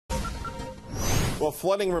Well,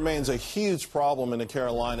 flooding remains a huge problem in the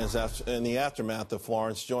Carolinas in the aftermath of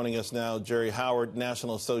Florence. Joining us now, Jerry Howard,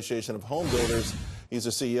 National Association of Home Builders. He's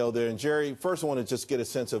the CEO there. And Jerry, first I want to just get a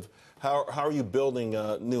sense of how are you building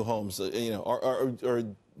new homes? Are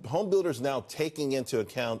home builders now taking into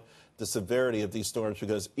account the severity of these storms,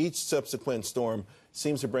 because each subsequent storm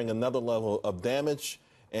seems to bring another level of damage,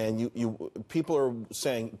 and people are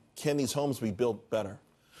saying, can these homes be built better?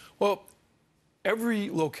 Well,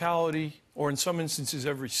 every locality, or in some instances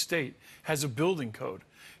every state, has a building code.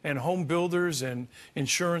 And home builders and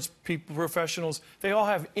insurance people, professionals, they all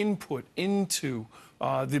have input into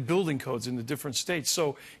the building codes in the different states.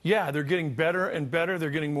 So, yeah, they're getting better and better. They're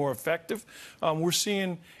getting more effective. We're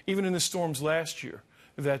seeing, even in the storms last year,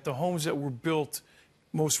 that the homes that were built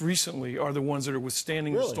most recently are the ones that are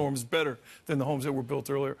witstanding the storms better than the homes that were built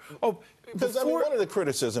earlier. Oh, because I mean, one of the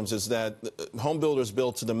criticisms is that home builders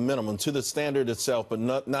build to the minimum, to the standard itself, but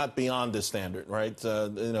not beyond the standard, right?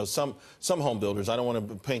 Some home builders, I don't want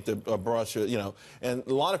to paint a brush, and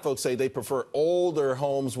a lot of folks say they prefer older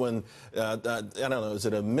homes when, I don't know, is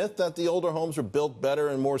it a myth that the older homes are built better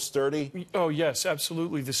and more sturdy? Oh, yes,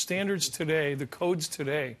 absolutely. The standards today, the codes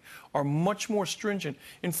today, are much more stringent.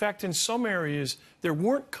 In fact, in some areas, there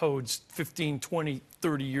weren't codes 15, 20,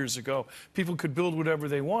 30 years ago. People could build whatever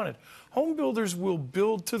they wanted. Home builders will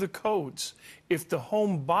build to the codes. If the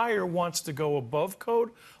home buyer wants to go above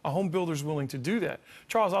code, a home builder's willing to do that.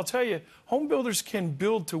 Charles, I'll tell you, home builders can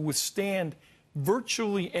build to withstand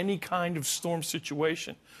virtually any kind of storm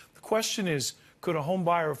situation. The question is, could a home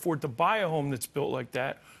buyer afford to buy a home that's built like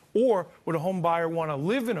that? Or would a home buyer want to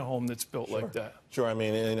live in a home that's built like that? Sure. I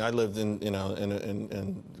mean, and I lived in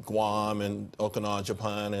Guam and Okinawa,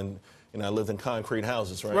 Japan, and I lived in concrete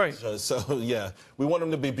houses, right? Right. So yeah, we want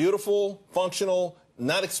them to be beautiful, functional,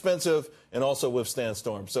 not expensive, and also withstand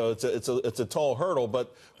storms. So it's a tall hurdle,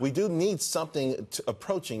 but we do need something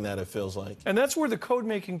approaching that, it feels like. And that's where the code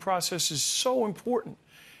making process is so important.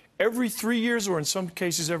 Every 3 years, or in some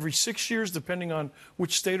cases every 6 years, depending on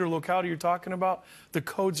which state or locality you're talking about, the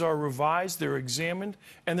codes are revised, they're examined,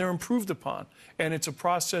 and they're improved upon. And it's a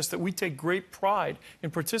process that we take great pride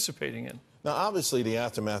in participating in. Now, obviously, the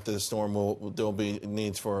aftermath of the storm there'll be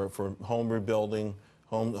needs for home rebuilding.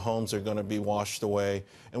 Homes are going to be washed away.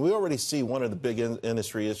 And we already see one of the big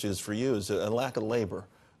industry issues for you is a lack of labor.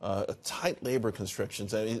 Tight labor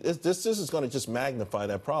constrictions. I mean, this is going to just magnify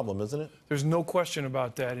that problem, isn't it? There's no question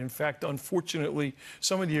about that. In fact, unfortunately,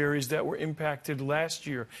 some of the areas that were impacted last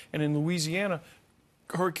year, and in Louisiana,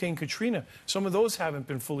 Hurricane Katrina, some of those haven't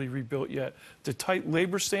been fully rebuilt yet. The tight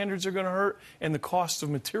labor standards are going to hurt, and the cost of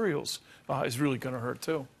materials is really going to hurt,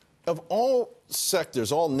 too. Of all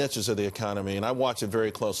sectors, all niches of the economy, and I watch it very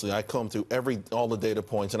closely, I comb through all the data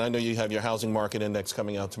points, and I know you have your housing market index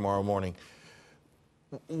coming out tomorrow morning.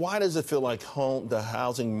 Why does it feel like the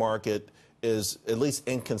housing market is at least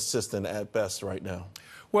inconsistent at best right now?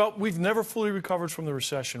 Well, we've never fully recovered from the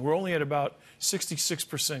recession. We're only at about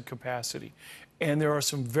 66% capacity. And there are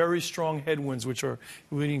some very strong headwinds which are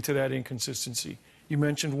leading to that inconsistency. You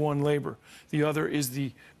mentioned one, labor. The other is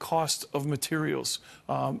the cost of materials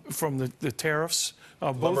from the tariffs.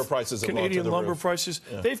 Lumber prices, Canadian lumber roof. Prices.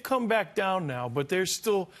 Yeah. They've come back down now, but they're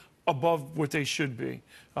still above what they should be.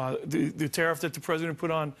 The tariff that the president put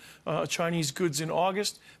on Chinese goods in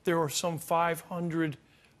August, there are some 500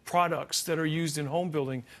 products that are used in home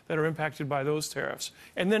building that are impacted by those tariffs.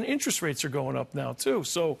 And then interest rates are going up now, too.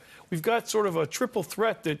 So we've got sort of a triple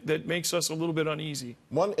threat that makes us a little bit uneasy.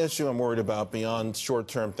 One issue I'm worried about beyond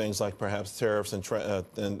short-term things like perhaps tariffs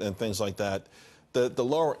and things like that, the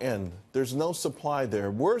lower end, there's no supply there.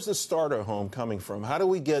 Where's the starter home coming from? How do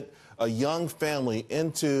we get a young family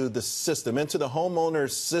into the system, into the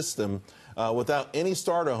homeowner's system without any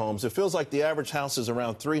starter homes? It feels like the average house is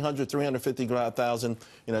around $300,000,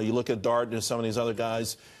 $350,000. You look at Dart and some of these other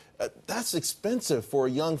guys. That's expensive for a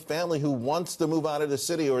young family who wants to move out of the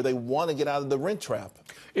city or they want to get out of the rent trap.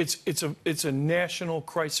 It's a national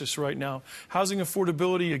crisis right now. Housing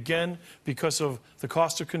affordability, again, because of the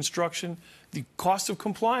cost of construction, the cost of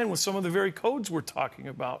complying with some of the very codes we're talking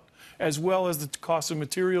about, as well as the cost of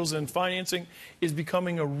materials and financing, is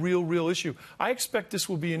becoming a real issue. I expect this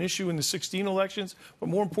will be an issue in the 2016 elections, but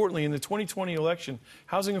more importantly, in the 2020 election,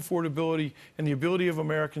 housing affordability and the ability of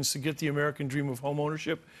Americans to get the American dream of home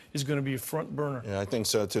ownership is going to be a front burner. Yeah, I think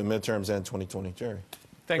so, too. Midterms and 2020. Jerry.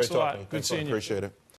 Thanks a lot. Good seeing you. Appreciate it.